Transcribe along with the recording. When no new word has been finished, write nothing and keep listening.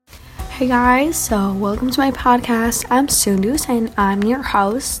Hey guys, so welcome to my podcast. I'm Sundus and I'm your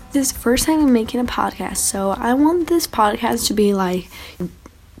host. This is the first time I'm making a podcast, so I want this podcast to be like a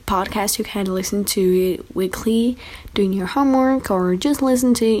podcast you can listen to weekly, doing your homework, or just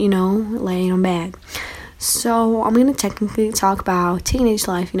listen to, laying on bed. So I'm gonna technically talk about teenage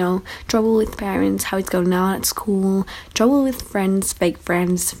life, trouble with parents, how it's going on at school, trouble with friends, fake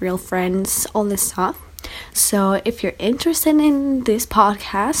friends, real friends, all this stuff. So if you're interested in this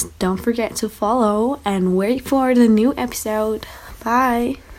podcast, don't forget to follow and wait for the new episode. Bye.